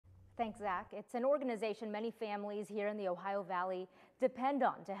Thanks, Zach. It's an organization many families here in the Ohio Valley depend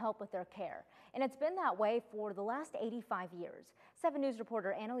on to help with their care. And it's been that way for the last 85 years. 7 News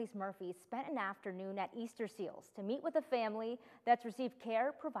reporter Annalise Murphy spent an afternoon at Easterseals to meet with a family that's received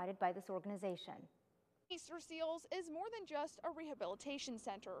care provided by this organization. Easterseals is more than just a rehabilitation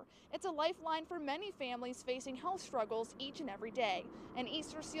center. It's a lifeline for many families facing health struggles each and every day. And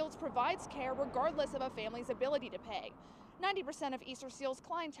Easterseals provides care regardless of a family's ability to pay. 90% of Easterseals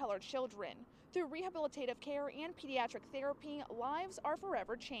clientele are children. Through rehabilitative care and pediatric therapy, lives are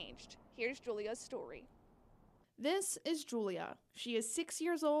forever changed. Here's Julia's story. This is Julia. She is 6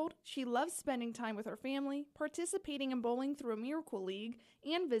 years old. She loves spending time with her family, participating in bowling through a Miracle League,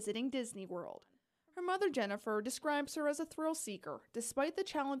 and visiting Disney World. Her mother, Jennifer, describes her as a thrill seeker, despite the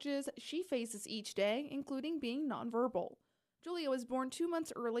challenges she faces each day, including being nonverbal. Julia was born 2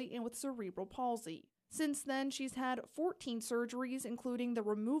 months early and with cerebral palsy. Since then, she's had 14 surgeries, including the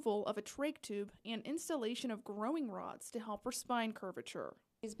removal of a trach tube and installation of growing rods to help her spine curvature.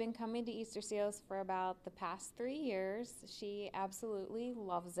 She's been coming to Easterseals for about the past 3 years. She absolutely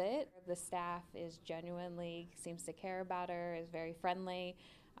loves it. The staff is genuinely seems to care about her, is very friendly.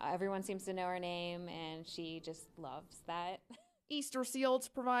 Everyone seems to know her name, and she just loves that. Easterseals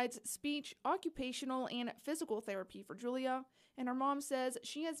provides speech, occupational, and physical therapy for Julia, and her mom says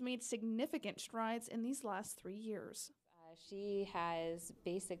she has made significant strides in these last 3 years. She has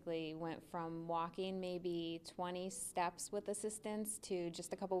basically went from walking maybe 20 steps with assistance to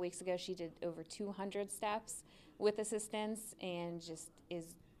just a couple weeks ago she did over 200 steps with assistance, and just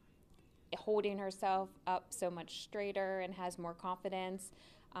is holding herself up so much straighter and has more confidence.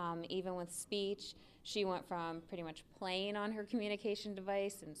 Even with speech, she went from pretty much playing on her communication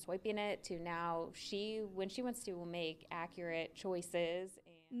device and swiping it to now when she wants to, will make accurate choices.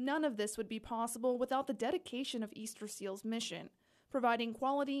 None of this would be possible without the dedication of Easterseals' mission, providing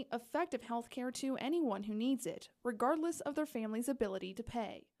quality, effective health care to anyone who needs it, regardless of their family's ability to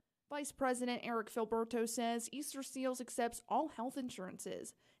pay. Vice President Eric Filberto says Easterseals accepts all health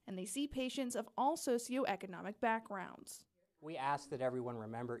insurances, and they see patients of all socioeconomic backgrounds. We ask that everyone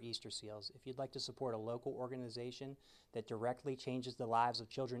remember Easterseals. If you'd like to support a local organization that directly changes the lives of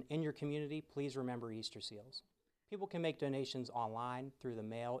children in your community, please remember Easterseals. People can make donations online, through the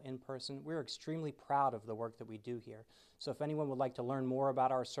mail, in person. We're extremely proud of the work that we do here. So if anyone would like to learn more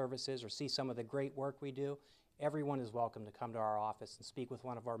about our services or see some of the great work we do, everyone is welcome to come to our office and speak with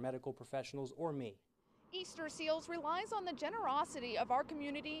one of our medical professionals or me. Easterseals relies on the generosity of our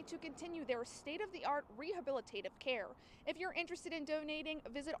community to continue their state-of-the-art rehabilitative care. If you're interested in donating,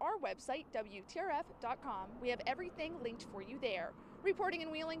 visit our website, WTRF.com. We have everything linked for you there. Reporting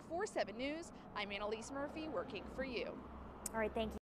in Wheeling for 7 News, I'm Annalise Murphy, working for you. All right, thank you.